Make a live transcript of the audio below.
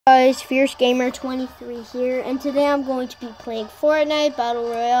Guys, Fierce Gamer 23 here, and today I'm going to be playing Fortnite Battle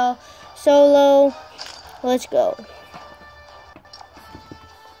Royale solo. Let's go.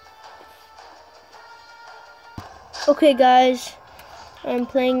 Okay guys, I'm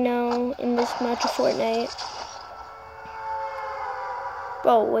playing now in this match of Fortnite.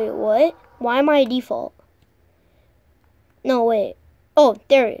 Oh wait, what? Why am I default? No wait. Oh,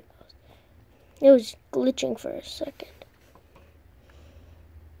 there it goes. It was glitching for a second.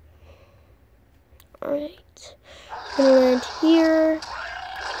 Alright, I'm gonna land here.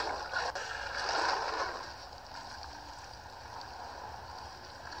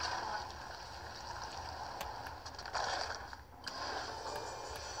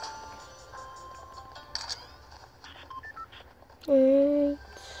 Alright.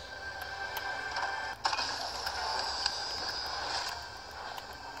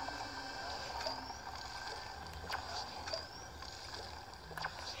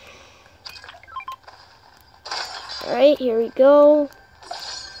 Alright, here we go.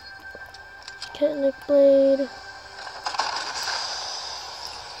 Kinetic blade.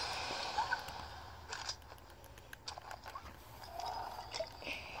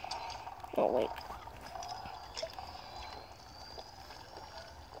 Oh, wait.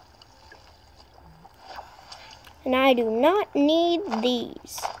 And I do not need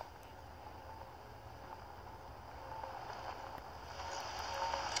these.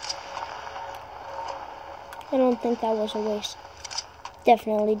 I don't think that was a waste.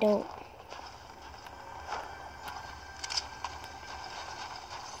 Definitely don't.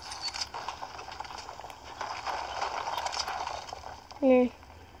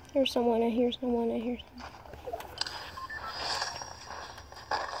 Here's someone, I hear someone, I hear someone.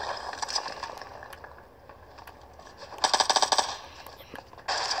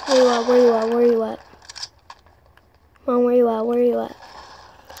 Where you at, where you at, where you at? Come on, where you at, where you at?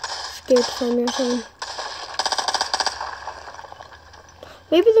 Scared to find me or something.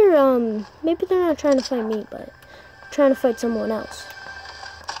 Maybe they're not trying to fight me, but trying to fight someone else.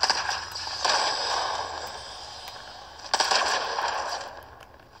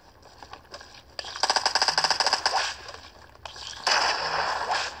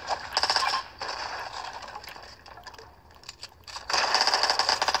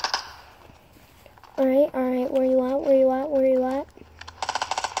 Alright, where you at, where you at, where you at?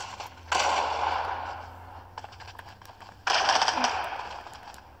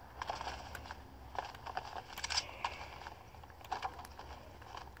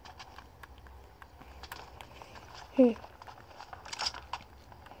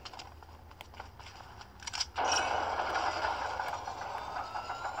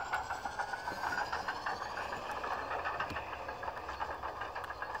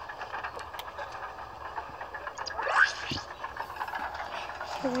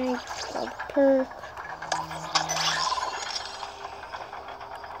 Alright, got the perk.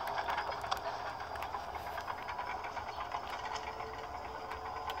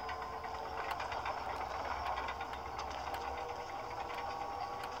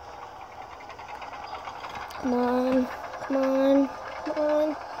 Come on, come on, come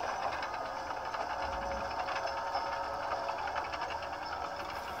on.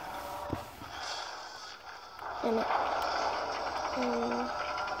 Damn it.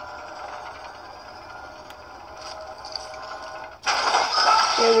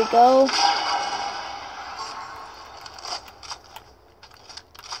 There we go.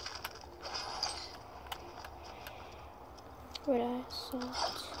 Where'd I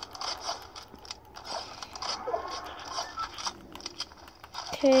salt?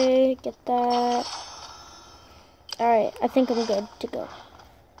 Okay, get that. Alright, I think I'm good to go.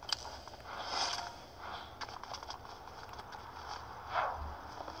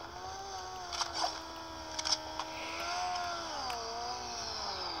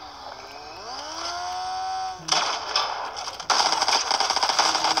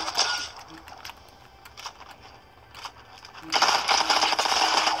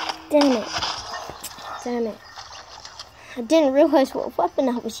 Damn it. Damn it. I didn't realize what weapon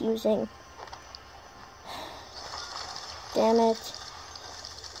I was using. Damn it.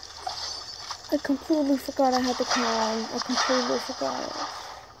 I completely forgot I had the crown. I completely forgot it.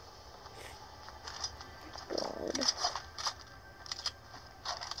 God.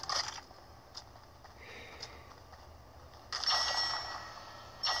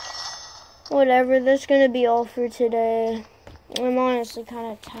 Whatever, that's gonna be all for today. I'm honestly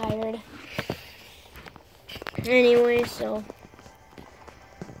kind of tired. Anyway, so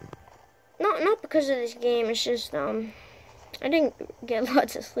not because of this game. It's just I didn't get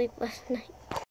lots of sleep last night.